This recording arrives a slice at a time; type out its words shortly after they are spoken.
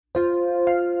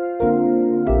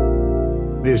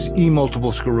This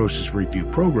E-Multiple Sclerosis Review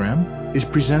program is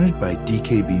presented by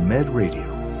DKB Med Radio.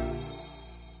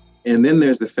 And then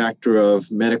there's the factor of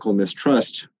medical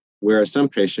mistrust, where some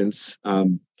patients,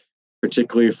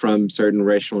 particularly from certain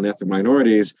racial and ethnic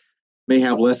minorities, may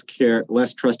have less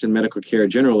trust in medical care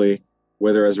generally,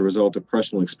 whether as a result of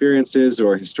personal experiences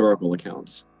or historical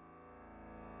accounts.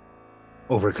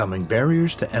 Overcoming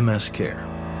barriers to MS care.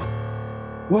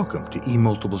 Welcome to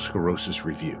E-Multiple Sclerosis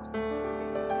Review.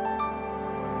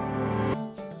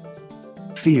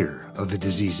 Fear of the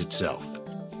disease itself,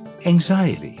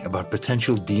 anxiety about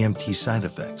potential DMT side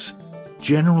effects,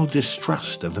 general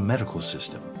distrust of the medical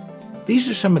system. These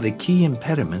are some of the key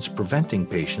impediments preventing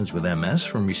patients with MS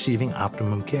from receiving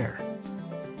optimum care.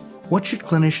 What should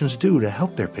clinicians do to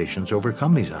help their patients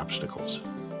overcome these obstacles?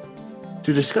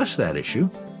 To discuss that issue,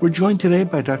 we're joined today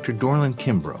by Dr. Dorlin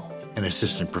Kimbrough, an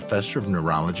assistant professor of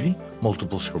neurology,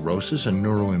 multiple sclerosis, and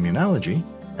neuroimmunology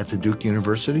at the Duke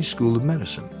University School of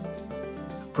Medicine.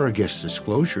 For our guest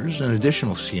disclosures and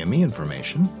additional CME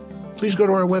information, please go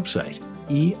to our website,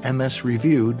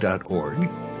 emsreview.org,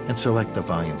 and select the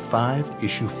Volume 5,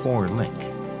 Issue 4 link.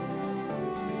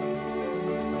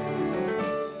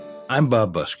 I'm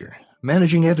Bob Busker,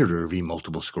 Managing Editor of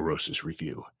E-Multiple Sclerosis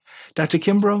Review. Dr.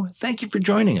 Kimbrough, thank you for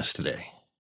joining us today.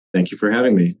 Thank you for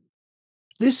having me.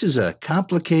 This is a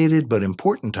complicated but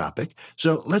important topic,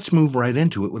 so let's move right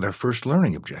into it with our first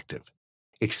learning objective.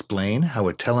 Explain how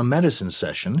a telemedicine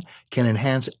session can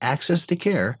enhance access to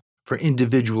care for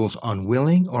individuals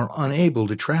unwilling or unable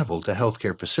to travel to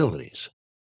healthcare facilities.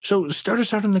 So start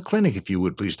us out in the clinic, if you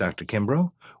would, please, Dr.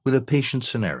 Kimbrough, with a patient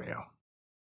scenario.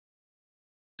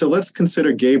 So let's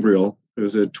consider Gabriel,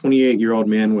 who's a 28-year-old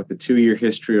man with a 2-year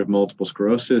history of multiple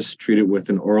sclerosis, treated with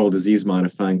an oral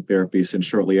disease-modifying therapy since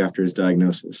shortly after his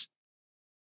diagnosis.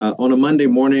 On a Monday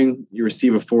morning, you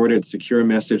receive a forwarded secure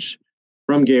message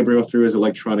from Gabriel through his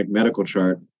electronic medical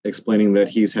chart, explaining that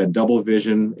he's had double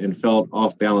vision and felt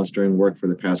off balance during work for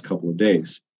the past couple of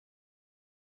days.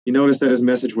 You notice that his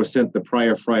message was sent the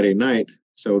prior Friday night,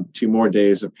 so 2 more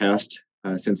days have passed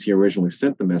since he originally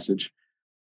sent the message.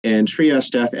 And triage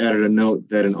staff added a note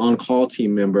that an on-call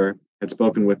team member had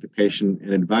spoken with the patient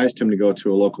and advised him to go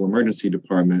to a local emergency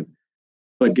department,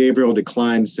 but Gabriel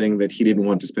declined, saying that he didn't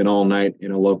want to spend all night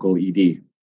in a local ED.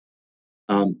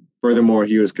 Furthermore,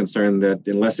 he was concerned that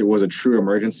unless it was a true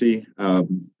emergency,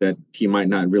 that he might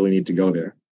not really need to go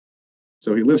there.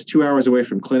 So he lives 2 hours away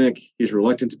from clinic. He's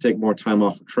reluctant to take more time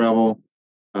off of travel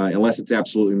unless it's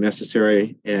absolutely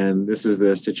necessary. And this is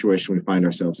the situation we find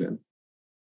ourselves in.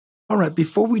 All right,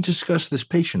 before we discuss this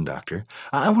patient, doctor,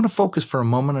 I want to focus for a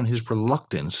moment on his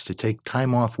reluctance to take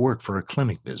time off work for a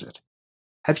clinic visit.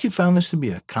 Have you found this to be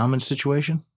a common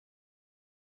situation?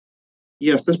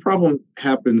 Yes, this problem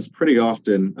happens pretty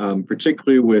often,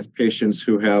 particularly with patients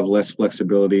who have less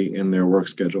flexibility in their work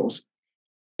schedules.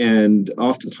 And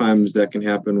oftentimes that can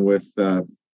happen with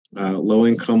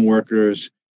low-income workers,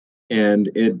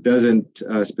 and it doesn't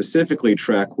specifically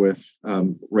track with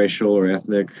racial or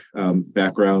ethnic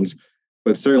backgrounds,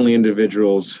 but certainly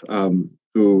individuals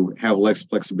who have less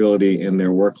flexibility in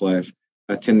their work life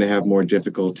tend to have more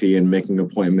difficulty in making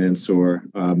appointments or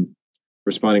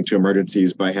responding to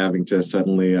emergencies by having to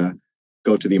suddenly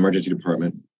go to the emergency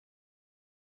department.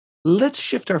 Let's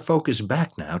shift our focus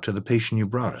back now to the patient you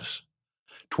brought us.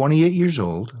 28 years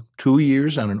old, 2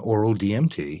 years on an oral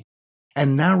DMT,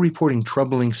 and now reporting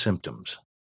troubling symptoms.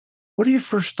 What are your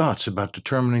first thoughts about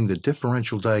determining the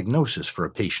differential diagnosis for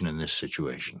a patient in this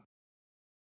situation?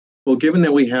 Well, given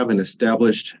that we have an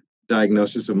established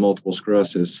diagnosis of multiple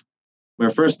sclerosis, my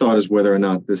first thought is whether or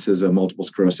not this is a multiple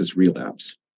sclerosis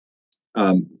relapse.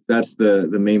 That's the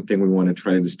main thing we want to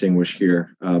try to distinguish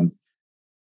here.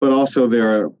 But also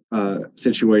there are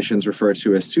situations referred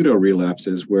to as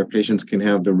pseudo-relapses where patients can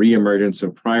have the reemergence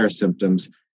of prior symptoms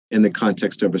in the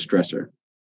context of a stressor.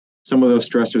 Some of those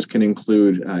stressors can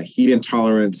include heat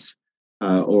intolerance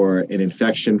or an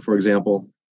infection, for example,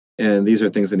 and these are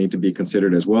things that need to be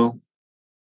considered as well.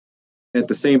 At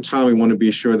the same time, we want to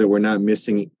be sure that we're not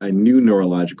missing a new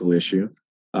neurological issue.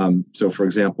 So, for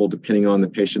example, depending on the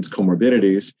patient's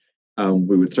comorbidities,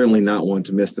 we would certainly not want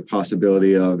to miss the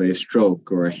possibility of a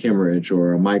stroke or a hemorrhage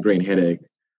or a migraine headache.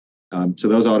 So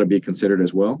those ought to be considered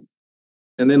as well.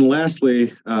 And then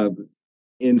lastly,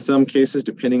 in some cases,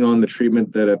 depending on the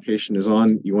treatment that a patient is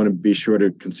on, you want to be sure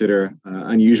to consider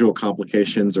unusual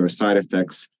complications or side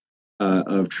effects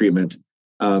of treatment.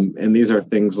 And these are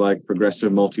things like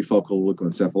progressive multifocal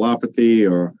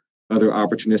leukoencephalopathy or other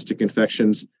opportunistic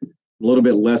infections. A little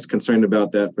bit less concerned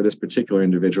about that for this particular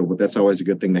individual, but that's always a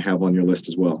good thing to have on your list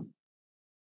as well.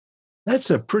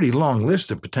 That's a pretty long list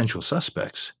of potential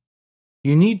suspects.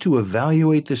 You need to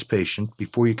evaluate this patient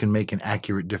before you can make an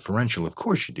accurate differential. Of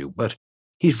course you do, but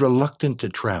he's reluctant to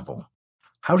travel.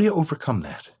 How do you overcome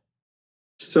that?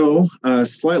 So,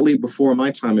 slightly before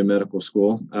my time in medical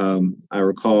school, I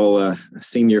recall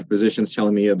senior physicians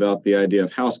telling me about the idea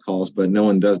of house calls, but no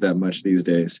one does that much these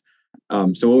days.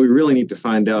 So, what we really need to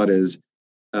find out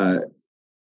uh,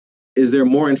 is there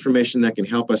more information that can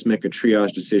help us make a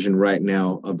triage decision right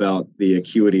now about the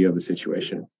acuity of the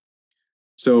situation?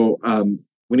 So,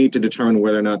 we need to determine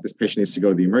whether or not this patient needs to go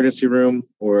to the emergency room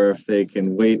or if they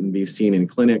can wait and be seen in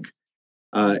clinic.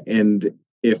 And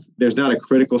if there's not a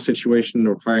critical situation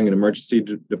requiring an emergency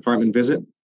department visit,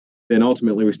 then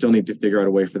ultimately we still need to figure out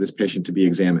a way for this patient to be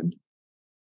examined.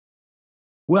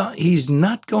 Well, he's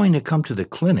not going to come to the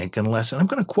clinic unless, and I'm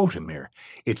going to quote him here,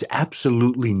 it's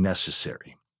absolutely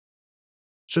necessary.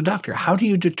 So, doctor, how do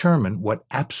you determine what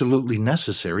absolutely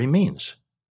necessary means?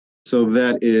 So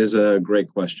that is a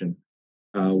great question.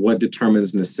 What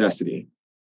determines necessity?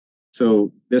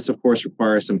 So this, of course,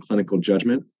 requires some clinical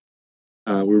judgment.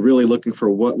 We're really looking for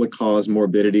what would cause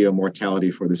morbidity or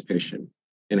mortality for this patient,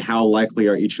 and how likely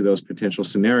are each of those potential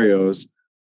scenarios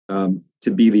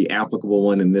to be the applicable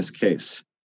one in this case.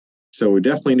 So we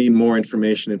definitely need more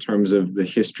information in terms of the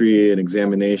history and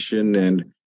examination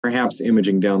and perhaps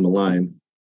imaging down the line.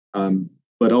 Um,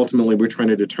 but ultimately, we're trying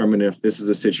to determine if this is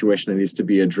a situation that needs to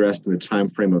be addressed in a time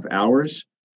frame of hours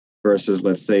versus,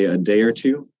 let's say, a day or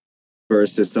two,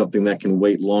 versus something that can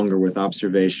wait longer with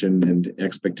observation and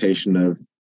expectation of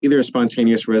either a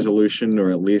spontaneous resolution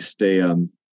or at least a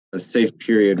safe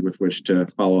period with which to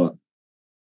follow up.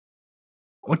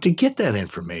 Well, to get that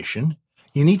information,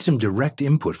 you need some direct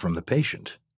input from the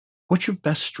patient. What's your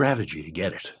best strategy to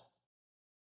get it?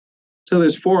 So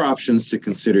there's four options to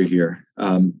consider here.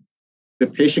 The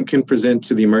patient can present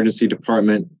to the emergency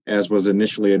department as was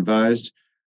initially advised,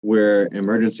 where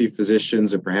emergency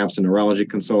physicians or perhaps a neurology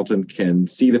consultant can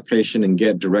see the patient and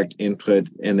get direct input,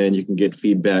 and then you can get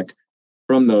feedback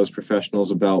from those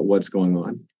professionals about what's going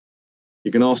on.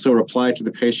 You can also reply to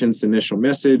the patient's initial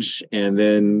message and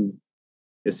then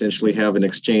essentially have an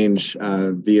exchange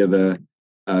via the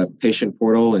patient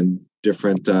portal and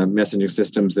different messaging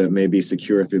systems that may be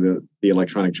secure through the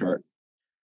electronic chart.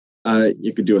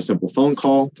 You could do a simple phone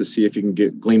call to see if you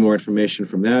can glean more information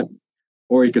from that,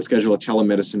 or you could schedule a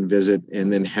telemedicine visit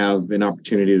and then have an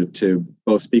opportunity to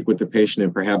both speak with the patient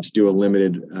and perhaps do a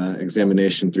limited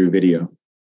examination through video.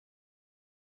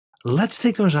 Let's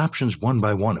take those options one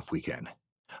by one if we can.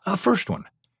 First one,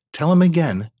 tell him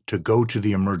again to go to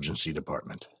the emergency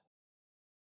department.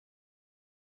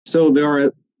 So there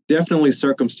are definitely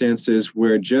circumstances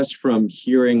where just from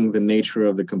hearing the nature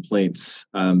of the complaints,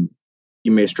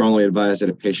 you may strongly advise that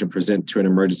a patient present to an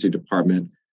emergency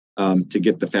department to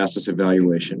get the fastest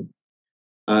evaluation.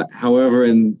 However,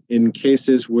 in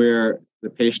cases where the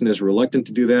patient is reluctant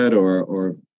to do that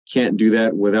or can't do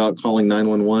that without calling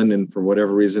 911, and for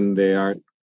whatever reason they aren't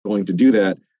going to do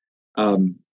that,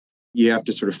 you have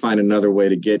to sort of find another way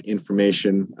to get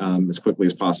information as quickly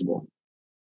as possible.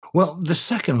 Well, the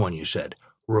second one you said,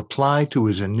 reply to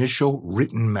his initial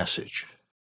written message.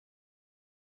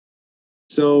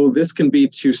 So this can be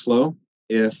too slow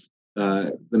if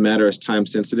the matter is time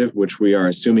sensitive, which we are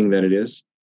assuming that it is.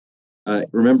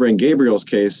 Remember, in Gabriel's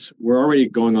case, we're already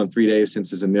going on 3 days since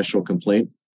his initial complaint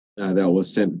that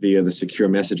was sent via the secure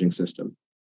messaging system.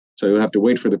 So you'll have to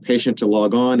wait for the patient to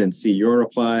log on and see your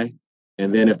reply.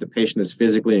 And then if the patient is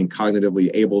physically and cognitively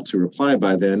able to reply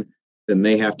by then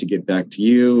they have to get back to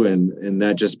you. And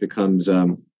that just becomes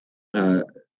not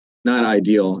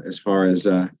ideal as far as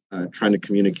trying to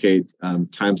communicate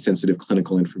time-sensitive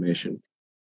clinical information.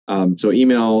 So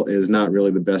email is not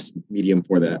really the best medium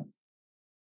for that.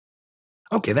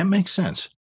 Okay, that makes sense.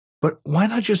 But why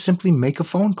not just simply make a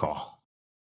phone call?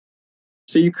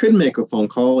 So you could make a phone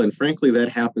call, and frankly, that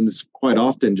happens quite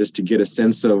often just to get a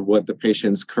sense of what the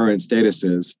patient's current status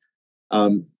is.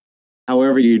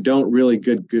 However, you don't really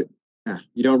get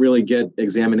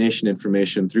examination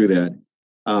information through that.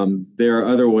 There are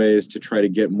other ways to try to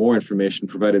get more information,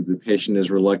 provided the patient is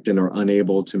reluctant or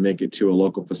unable to make it to a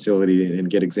local facility and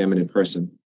get examined in person.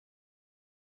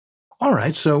 All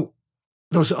right, so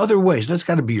those other ways, that's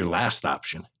got to be your last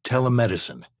option,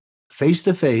 telemedicine. Face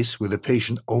to face with a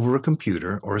patient over a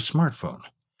computer or a smartphone.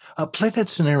 Play that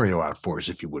scenario out for us,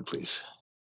 if you would, please.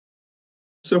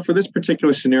 So for this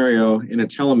particular scenario, in a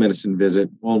telemedicine visit,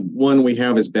 well, one, we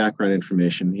have his background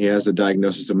information. He has a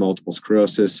diagnosis of multiple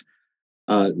sclerosis,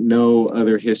 no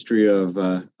other history of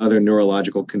other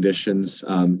neurological conditions.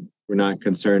 We're not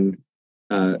concerned,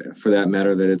 for that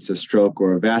matter, that it's a stroke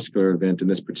or a vascular event in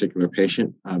this particular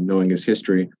patient, knowing his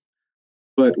history.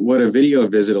 But what a video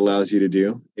visit allows you to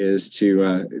do is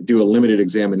to do a limited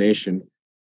examination,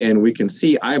 and we can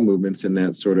see eye movements in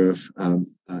that sort of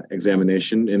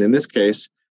examination. And in this case,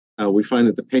 we find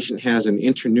that the patient has an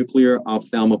internuclear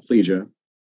ophthalmoplegia,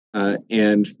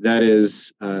 and that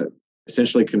is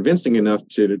essentially convincing enough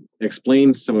to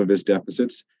explain some of his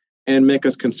deficits and make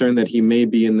us concerned that he may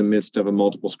be in the midst of a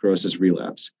multiple sclerosis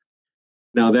relapse.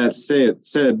 Now, that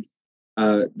said,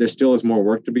 there still is more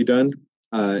work to be done,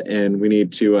 and we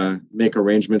need to make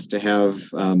arrangements to have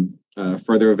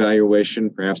further evaluation,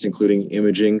 perhaps including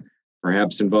imaging,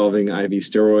 perhaps involving IV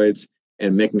steroids,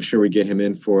 and making sure we get him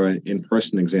in for an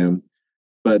in-person exam.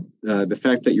 But the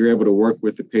fact that you're able to work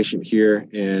with the patient here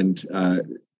and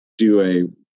do a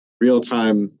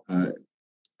real-time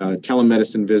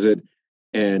telemedicine visit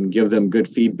and give them good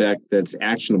feedback that's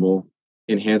actionable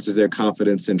enhances their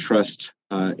confidence and trust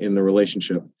in the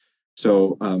relationship.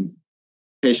 So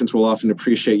patients will often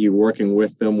appreciate you working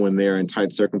with them when they're in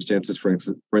tight circumstances. For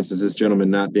instance, this gentleman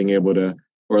not being able to,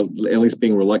 or at least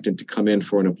being reluctant to come in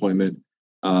for an appointment,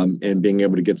 and being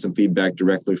able to get some feedback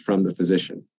directly from the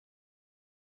physician.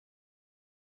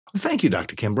 Thank you,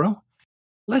 Dr. Kimbrough.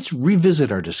 Let's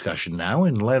revisit our discussion now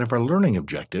in light of our learning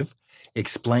objective.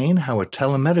 Explain how a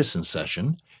telemedicine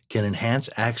session can enhance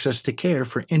access to care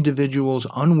for individuals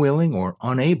unwilling or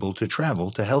unable to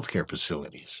travel to healthcare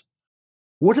facilities.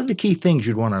 What are the key things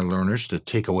you'd want our learners to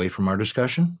take away from our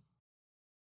discussion?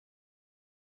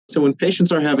 So when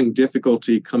patients are having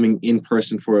difficulty coming in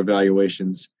person for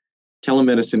evaluations,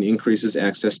 telemedicine increases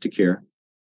access to care.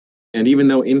 And even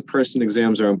though in-person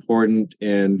exams are important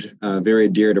and very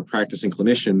dear to practicing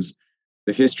clinicians,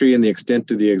 the history and the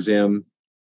extent of the exam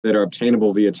that are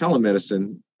obtainable via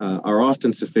telemedicine are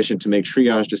often sufficient to make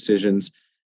triage decisions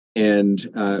and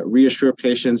reassure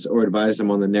patients or advise them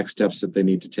on the next steps that they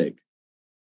need to take.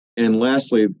 And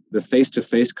lastly, the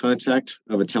face-to-face contact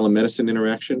of a telemedicine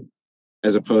interaction,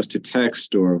 as opposed to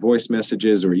text or voice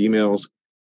messages or emails,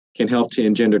 can help to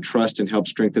engender trust and help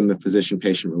strengthen the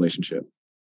physician-patient relationship.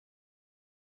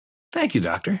 Thank you,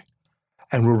 Doctor.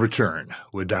 And we'll return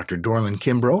with Dr. Dorlin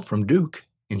Kimbrough from Duke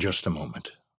in just a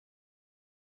moment.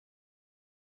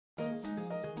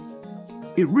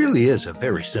 It really is a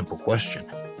very simple question.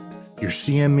 Your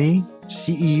CME,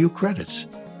 CEU credits,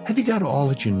 have you got all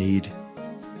that you need?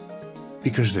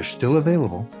 Because they're still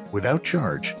available without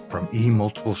charge from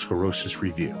eMultiple Sclerosis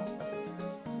Review.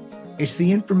 It's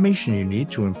the information you need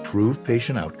to improve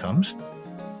patient outcomes,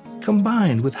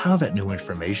 combined with how that new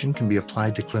information can be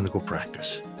applied to clinical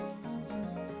practice.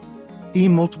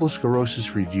 eMultiple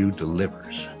Sclerosis Review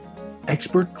delivers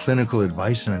expert clinical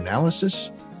advice and analysis.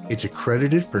 It's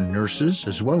accredited for nurses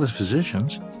as well as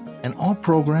physicians, and all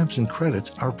programs and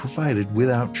credits are provided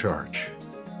without charge.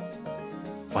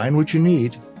 Find what you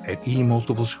need at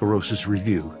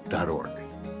eMultipleSclerosisReview.org.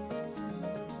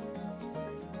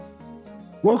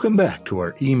 Welcome back to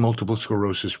our eMultiple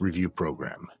Sclerosis Review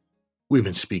program. We've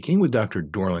been speaking with Dr.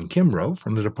 Dorlin Kimbrough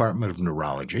from the Department of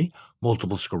Neurology,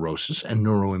 Multiple Sclerosis, and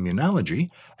Neuroimmunology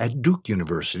at Duke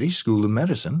University School of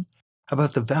Medicine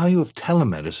about the value of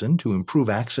telemedicine to improve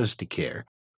access to care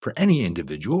for any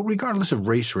individual, regardless of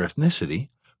race or ethnicity,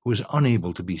 who is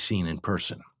unable to be seen in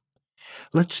person.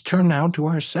 Let's turn now to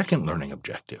our second learning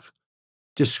objective.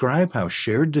 Describe how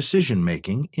shared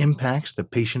decision-making impacts the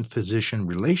patient-physician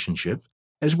relationship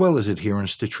as well as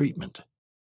adherence to treatment.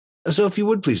 So if you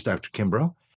would please, Dr.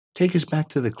 Kimbrough, take us back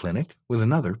to the clinic with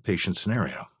another patient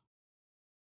scenario.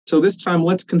 So this time,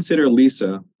 let's consider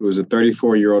Lisa, who is a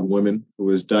 34-year-old woman who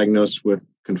was diagnosed with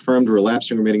confirmed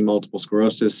relapsing remitting multiple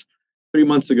sclerosis 3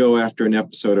 months ago after an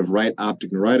episode of right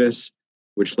optic neuritis,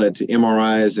 which led to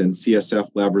MRIs and CSF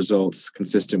lab results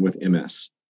consistent with MS.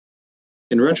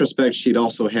 In retrospect, she'd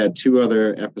also had 2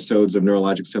 other episodes of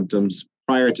neurologic symptoms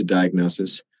prior to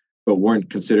diagnosis, but weren't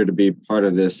considered to be part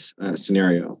of this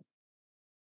scenario.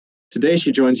 Today,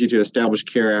 she joins you to establish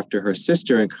care after her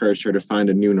sister encouraged her to find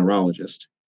a new neurologist.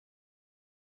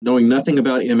 Knowing nothing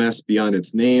about MS beyond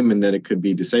its name and that it could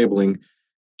be disabling,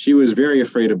 she was very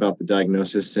afraid about the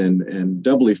diagnosis and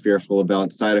doubly fearful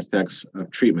about side effects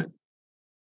of treatment.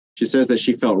 She says that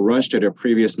she felt rushed at her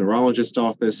previous neurologist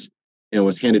office and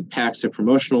was handed packs of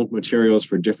promotional materials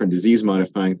for different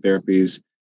disease-modifying therapies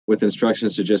with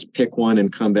instructions to just pick one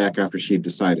and come back after she'd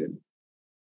decided.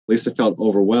 Lisa felt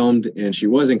overwhelmed, and she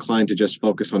was inclined to just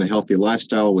focus on a healthy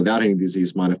lifestyle without any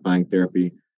disease-modifying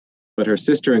therapy, but her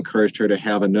sister encouraged her to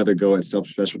have another go at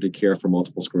subspecialty care for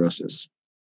multiple sclerosis.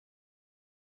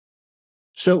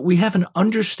 So we have an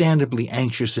understandably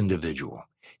anxious individual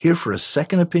here for a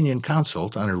second opinion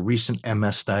consult on a recent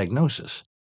MS diagnosis.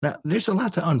 Now, there's a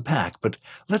lot to unpack, but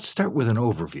let's start with an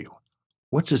overview.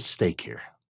 What's at stake here?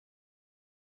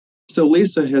 So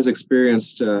Lisa has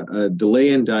experienced a delay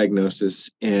in diagnosis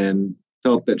and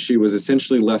felt that she was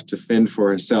essentially left to fend for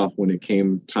herself when it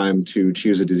came time to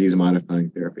choose a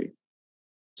disease-modifying therapy.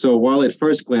 So while at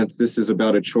first glance, this is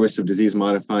about a choice of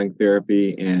disease-modifying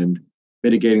therapy and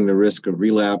mitigating the risk of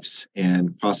relapse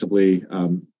and possibly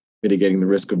mitigating the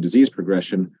risk of disease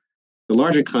progression, the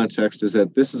larger context is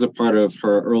that this is a part of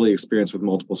her early experience with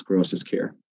multiple sclerosis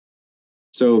care.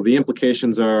 So the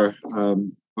implications are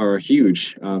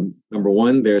huge. Number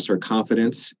one, there's her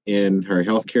confidence in her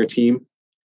healthcare team.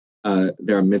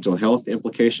 There are mental health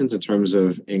implications in terms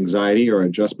of anxiety or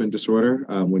adjustment disorder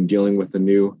when dealing with a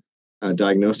new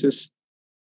diagnosis.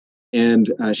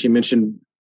 And she mentioned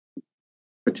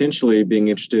potentially being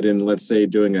interested in, let's say,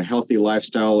 doing a healthy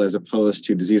lifestyle as opposed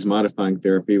to disease modifying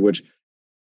therapy, which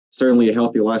certainly a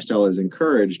healthy lifestyle is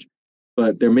encouraged,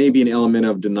 but there may be an element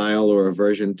of denial or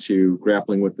aversion to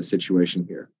grappling with the situation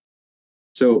here.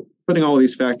 So putting all of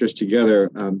these factors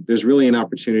together, there's really an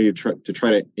opportunity to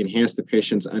try to enhance the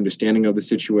patient's understanding of the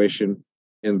situation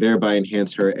and thereby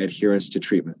enhance her adherence to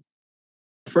treatment.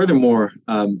 Furthermore,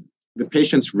 the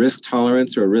patient's risk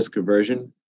tolerance or risk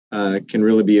aversion can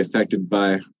really be affected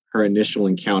by her initial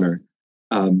encounter.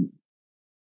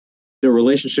 The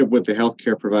relationship with the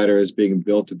healthcare provider is being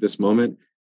built at this moment,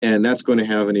 and that's going to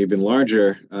have an even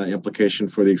larger implication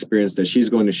for the experience that she's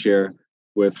going to share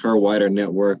with her wider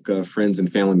network of friends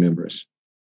and family members.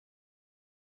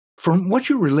 From what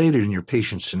you related in your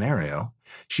patient scenario,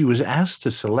 she was asked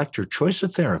to select her choice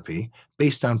of therapy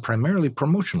based on primarily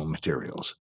promotional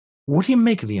materials. What do you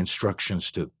make of the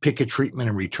instructions to pick a treatment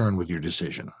and return with your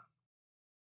decision?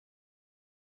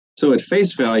 So at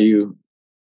face value,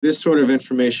 this sort of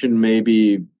information may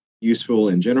be useful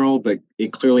in general, but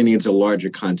it clearly needs a larger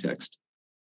context.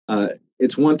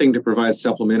 It's one thing to provide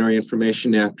supplementary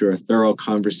information after a thorough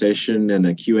conversation and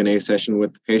a Q&A session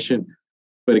with the patient,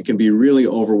 but it can be really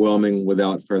overwhelming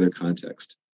without further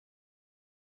context.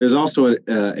 There's also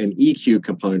an EQ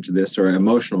component to this, or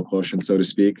emotional quotient, so to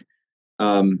speak.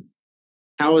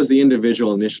 How is the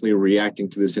individual initially reacting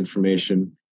to this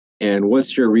information, and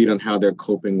what's your read on how they're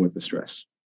coping with the stress?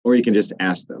 Or you can just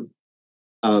ask them.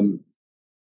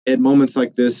 At moments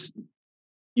like this,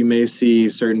 you may see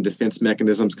certain defense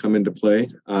mechanisms come into play.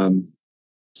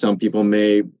 Some people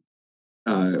may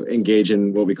engage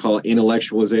in what we call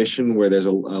intellectualization, where there's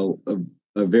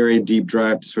a very deep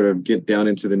drive to sort of get down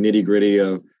into the nitty gritty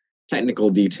of technical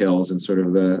details and sort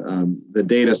of the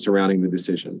data surrounding the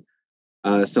decision.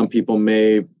 Some people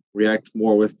may react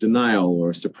more with denial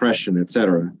or suppression, et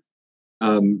cetera.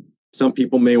 Some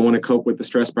people may want to cope with the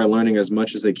stress by learning as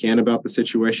much as they can about the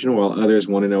situation, while others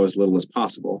want to know as little as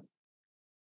possible.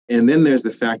 And then there's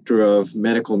the factor of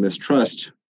medical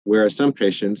mistrust, where some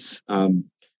patients,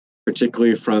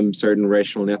 particularly from certain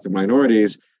racial and ethnic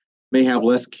minorities, may have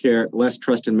less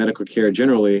trust in medical care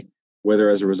generally, whether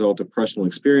as a result of personal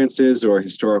experiences or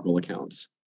historical accounts.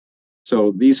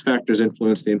 So these factors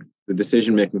influence the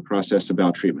decision-making process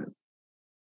about treatment.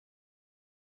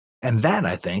 And that,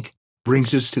 I think,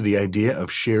 brings us to the idea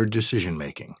of shared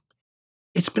decision-making.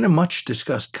 It's been a much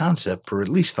discussed concept for at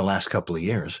least the last couple of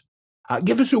years.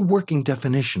 Give us a working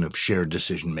definition of shared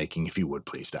decision-making, if you would,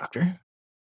 please, Doctor.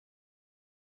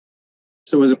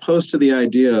 So as opposed to the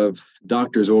idea of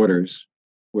doctor's orders,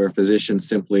 where physicians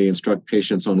simply instruct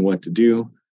patients on what to do,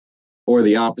 or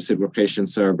the opposite, where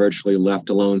patients are virtually left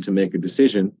alone to make a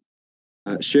decision,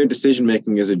 shared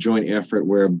decision-making is a joint effort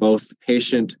where both the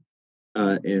patient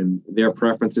and their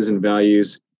preferences and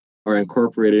values are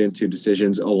incorporated into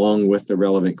decisions along with the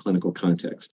relevant clinical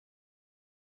context.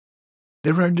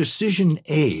 There are decision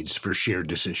aids for shared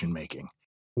decision-making.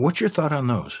 What's your thought on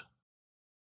those?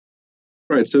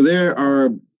 Right, so there are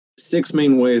 6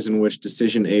 main ways in which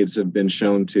decision aids have been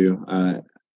shown to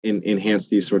enhance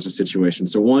these sorts of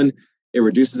situations. So 1, it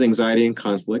reduces anxiety and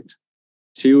conflict.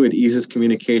 2, it eases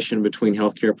communication between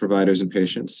healthcare providers and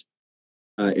patients.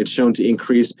 It's shown to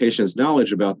increase patients'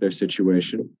 knowledge about their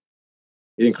situation.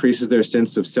 It increases their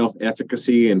sense of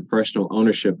self-efficacy and personal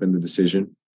ownership in the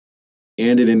decision.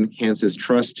 And it enhances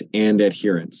trust and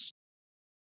adherence.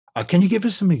 Can you give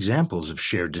us some examples of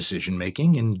shared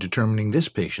decision-making in determining this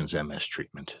patient's MS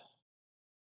treatment?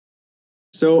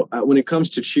 So when it comes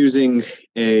to choosing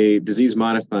a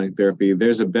disease-modifying therapy,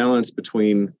 there's a balance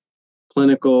between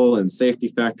clinical and safety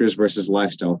factors versus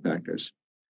lifestyle factors.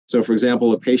 So, for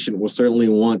example, a patient will certainly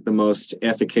want the most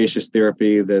efficacious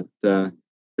therapy that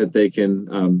they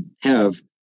can have.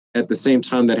 At the same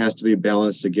time, that has to be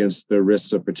balanced against the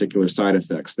risks of particular side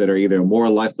effects that are either more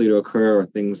likely to occur or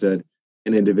things that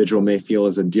an individual may feel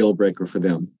as a deal breaker for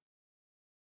them.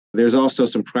 There's also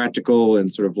some practical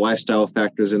and sort of lifestyle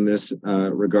factors in this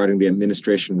regarding the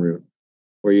administration route,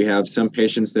 where you have some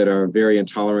patients that are very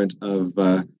intolerant of,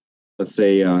 let's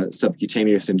say,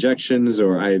 subcutaneous injections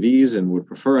or IVs and would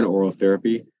prefer an oral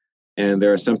therapy. And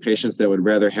there are some patients that would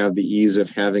rather have the ease of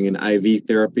having an IV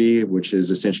therapy, which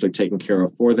is essentially taken care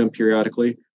of for them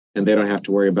periodically, and they don't have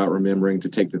to worry about remembering to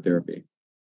take the therapy.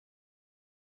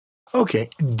 Okay,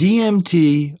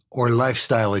 DMT or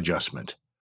lifestyle adjustment.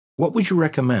 What would you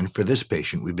recommend for this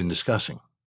patient we've been discussing?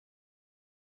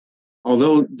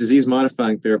 Although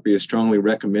disease-modifying therapy is strongly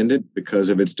recommended because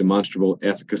of its demonstrable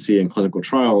efficacy in clinical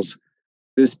trials,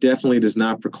 this definitely does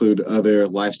not preclude other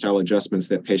lifestyle adjustments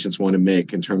that patients want to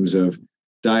make in terms of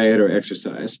diet or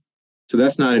exercise. So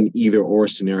that's not an either-or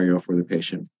scenario for the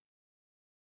patient.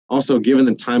 Also, given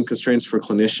the time constraints for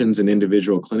clinicians and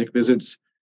individual clinic visits,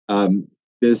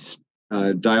 this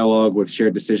dialogue with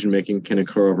shared decision-making can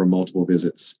occur over multiple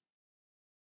visits.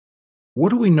 What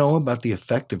do we know about the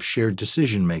effect of shared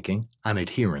decision-making on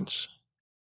adherence?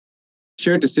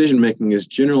 Shared decision-making is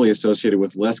generally associated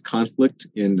with less conflict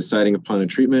in deciding upon a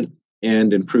treatment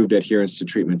and improved adherence to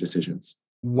treatment decisions.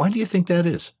 Why do you think that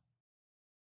is?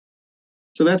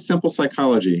 So that's simple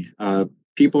psychology.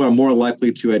 People are more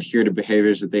likely to adhere to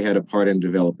behaviors that they had a part in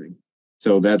developing.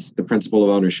 So that's the principle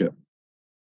of ownership.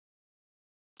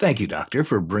 Thank you, Doctor,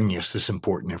 for bringing us this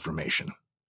important information.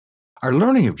 Our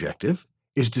learning objective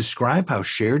is describe how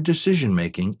shared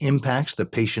decision-making impacts the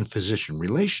patient-physician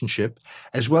relationship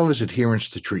as well as adherence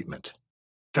to treatment.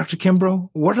 Dr. Kimbrough,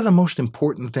 what are the most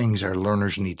important things our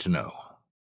learners need to know?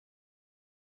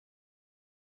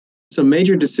 So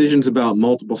major decisions about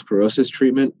multiple sclerosis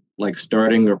treatment, like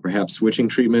starting or perhaps switching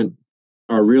treatment,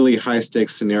 are really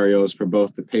high-stakes scenarios for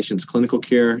both the patient's clinical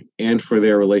care and for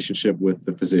their relationship with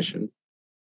the physician.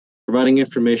 Providing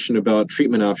information about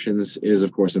treatment options is,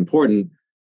 of course, important,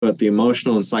 but the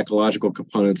emotional and psychological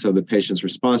components of the patient's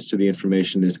response to the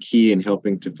information is key in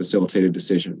helping to facilitate a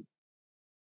decision.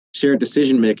 Shared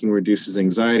decision-making reduces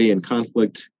anxiety and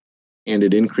conflict, and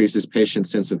it increases patients'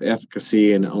 sense of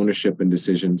efficacy and ownership in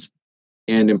decisions,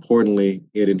 and importantly,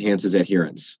 it enhances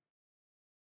adherence.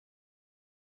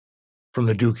 From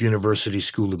the Duke University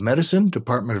School of Medicine,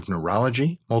 Department of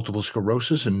Neurology, Multiple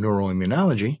Sclerosis, and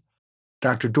Neuroimmunology,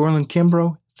 Dr. Dorland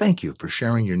Kimbrough, thank you for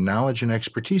sharing your knowledge and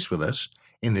expertise with us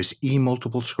in this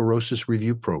e-multiple sclerosis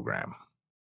review program.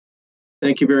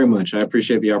 Thank you very much. I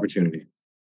appreciate the opportunity.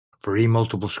 For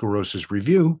e-multiple sclerosis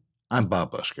review, I'm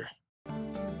Bob Busker.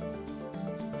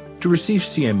 To receive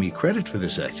CME credit for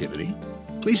this activity,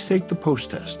 please take the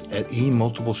post-test at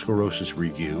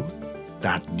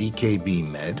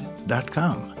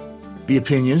emultiplesclerosisreview.dkbmed.com. The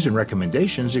opinions and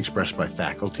recommendations expressed by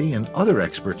faculty and other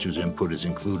experts whose input is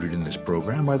included in this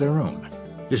program are their own.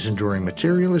 This enduring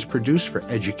material is produced for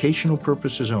educational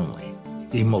purposes only.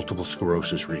 E-multiple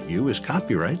sclerosis review is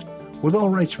copyright, with all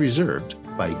rights reserved,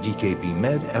 by DKB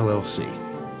Med, LLC.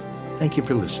 Thank you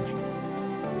for listening.